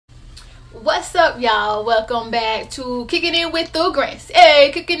What's up, y'all? Welcome back to Kicking It with the Grants.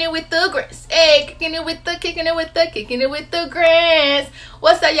 Hey, kicking it with the Grants. Hey, kicking it with the Grants.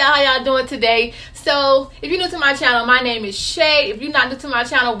 What's up, y'all? How y'all doing today? So, if you're new to my channel, my name is Shay. If you're not new to my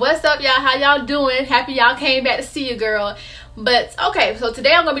channel, what's up, y'all? How y'all doing? Happy y'all came back to see you, girl. But okay, so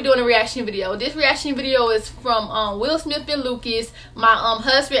today I'm gonna be doing a reaction video. This reaction video is from Will Smith and Lucas. My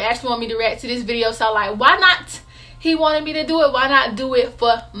husband actually wanted me to react to this video, so I'm like, why not? He wanted me to do it. Why not do it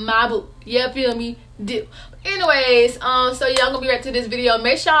for my boo? Yeah, feel me? Do. Anyways, so y'all gonna be right to this video.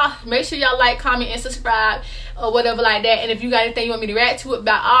 Make sure y'all like, comment, and subscribe or whatever like that. And if you got anything you want me to react to it,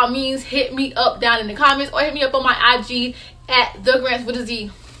 by all means, hit me up down in the comments or hit me up on my IG at @thegrants with a Z.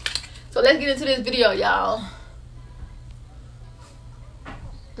 So let's get into this video, y'all.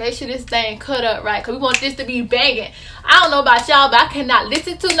 Make sure this thing cut up right, because we want this to be banging. I don't know about y'all, but I cannot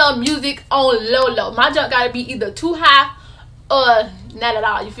listen to no music on low. My junk gotta be either too high or not at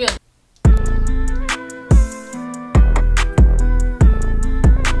all. You feel me?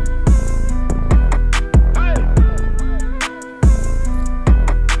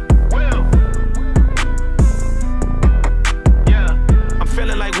 I'm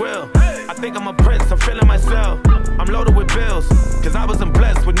feeling like Will. I think I'm a prince. I'm feeling myself. I'm loaded with bills, cause I wasn't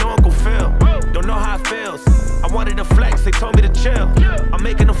blessed with no Uncle Phil. Don't know how it feels. I wanted to flex, they told me to chill. I'm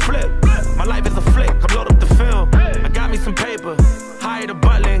making a flip. My life is a flick. I'm loaded up the film. I got me some paper. Hired a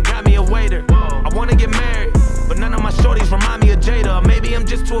butler and got me a waiter. I wanna get married, but none of my shorties remind me of Jada. Or maybe I'm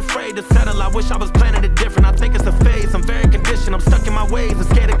just too afraid to settle. I wish I was planning it different. I think it's a phase. I'm very conditioned. I'm stuck in my ways. I'm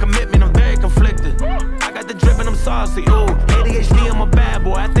scared of commitment. I'm very conflicted. I got the drip and I'm saucy. Ooh, ADHD, I'm a bad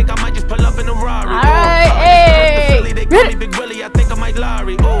boy. I think I might just pull up in a Rari. Alright, hey. They call me Big Willie. I think I might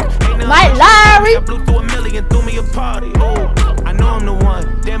Larry. Ooh, Mike Larry. I blew through a million, threw me a party. Ooh, I know I'm the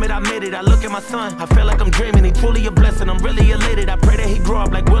one. Damn it, I made it. I look at my son. I feel like I'm dreaming. He truly a blessing. I'm really elated. I pray that he grow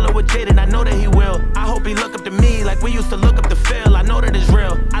up like Willow with Jaden. I know that he will. I hope he look up to me like we used to look up to Phil. I know that it's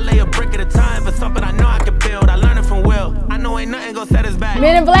real. I lay a brick at a time for something I know I can build. I learned it from Will. I know ain't nothing gonna set us back.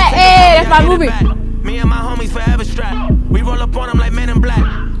 Men in Black. Hey, that's my movie. Me and my homies forever strapped. We roll up on them like Men in Black.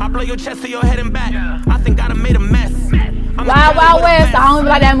 I blow your chest to your head and back. I think I done made a mess. Wild Wild West. I don't even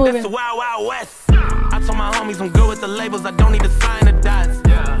like that movie. That's the Wild Wild West. I told my homies I'm good with the labels. I don't need to sign the dots.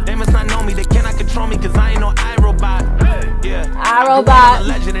 They must not know me. They cannot control me because I ain't no iRobot. Yeah, iRobot. I'm a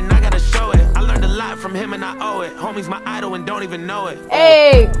legend and I gotta show it. I learned a lot from him and I owe it. Homie's my idol and don't even know it.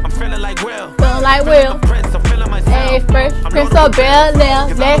 Hey, I'm feeling like Will. Feeling like Will. Prince. I'm feeling myself. Hey, Fresh Prince of Bel-Air.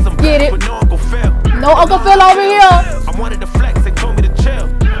 Let's get it. No Uncle Phil. No Uncle Phil over here. I wanted to flex. They told me to chill.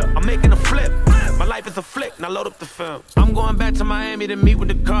 I'm making a flip. My life is a flick. Now load up the film. I'm going back to Miami to meet with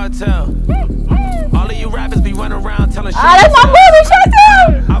the cartel. All of you rappers be running around telling shit. That's my movie. Shut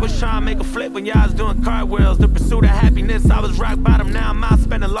up. I was trying to make a flip when y'all was doing cartwheels. The pursuit of happiness, I was rock bottom. Now I'm out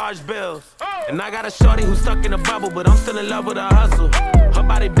spending large bills. And I got a shorty who's stuck in a bubble, but I'm still in love with her hustle. Her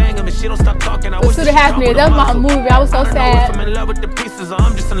body banging, but she don't stop talking. I wish Pursuit of Happiness. That's my movie. I was so sad. I don't know if I'm in love with the pieces or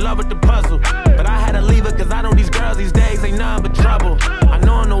I'm just in love with the puzzle. But I had to leave her cause I know these girls these days ain't nothing but trouble. I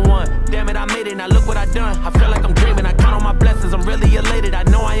know I'm the one. Damn it, I made it. Now look what I done. I feel like I'm dreaming. I count on my blessings. I'm really elated. I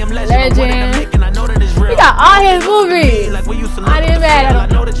know I am legend. I know that it's real. He got all his movies. Like we used to I didn't mad at him. I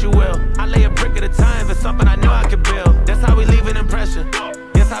know that you will. I lay a brick at a time for something I know I can build. That's how we leave an impression.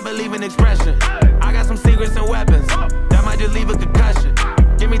 Yes, I believe in expression. I got some secrets and weapons that might just leave a concussion.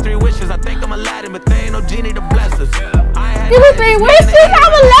 Give me 3 wishes. I think I'm Aladdin, but they ain't no genie to bless us. Give me 3 wishes.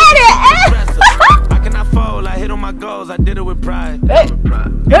 I'm Aladdin. I cannot fold. I hit on my goals. I did it with pride.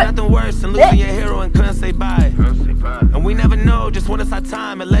 Nothing worse than losing your hero and couldn't say bye. And we never know just when it's our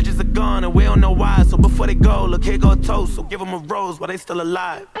time. And legends are gone and we don't know why. So before they go, look, here go a toast. So give them a rose while they still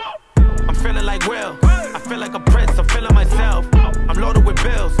alive. I'm feeling like Will. I feel like a prince. I'm feeling myself. I'm loaded with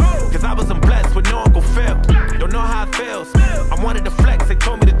bills, cause I wasn't blessed with no Uncle Phil. Don't know how it feels. I wanted to flex. They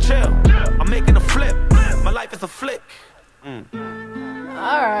told me to chill. I'm making a flip. My life is a flick. Alright,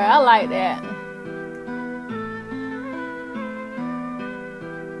 I like that.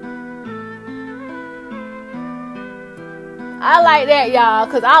 I like that, y'all,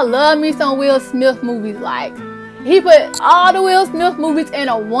 because I love me some Will Smith movies. Like, he put all the Will Smith movies in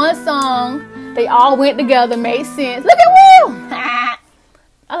a one song. They all went together, made sense. Look at Will!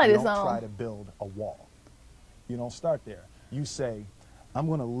 I like this song. You don't try to build a wall. You don't start there. You say, I'm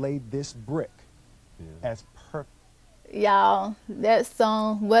going to lay this brick as perfect. Y'all, that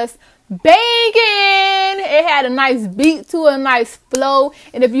song was banging. It had a nice beat to it, a nice flow.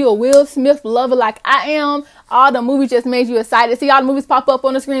 And if you're a Will Smith lover like I am, all the movies just made you excited. See all the movies pop up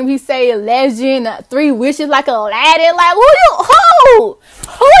on the screen. He say legend, 3 wishes like Aladdin. Like, who you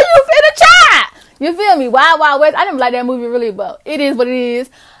finna try? You feel me? Wild Wild West. I didn't like that movie really, but it is what it is.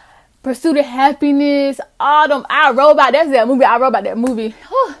 Pursuit of Happiness, Autumn. I wrote about that movie.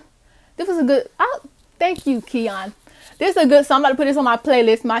 This was a good. Thank you, Keon. This is a good song. I'm about to put this on my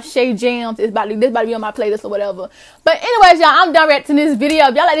playlist. My Shay Jams is about to be on my playlist or whatever. But anyways, y'all, I'm done reacting to this video.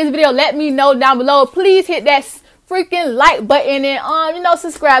 If y'all like this video, let me know down below. Please hit that freaking like button and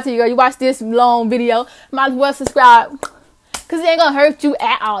subscribe to you girl. You watch this long video, might as well subscribe, cause it ain't gonna hurt you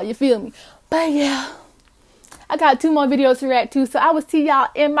at all. You feel me? But yeah, I got 2 more videos to react to, so I will see y'all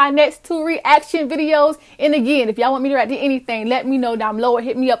in my next 2 reaction videos. And again, if y'all want me to react to anything, let me know down below or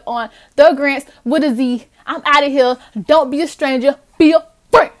hit me up on The Grants with a Z. I'm out of here. Don't be a stranger. Be a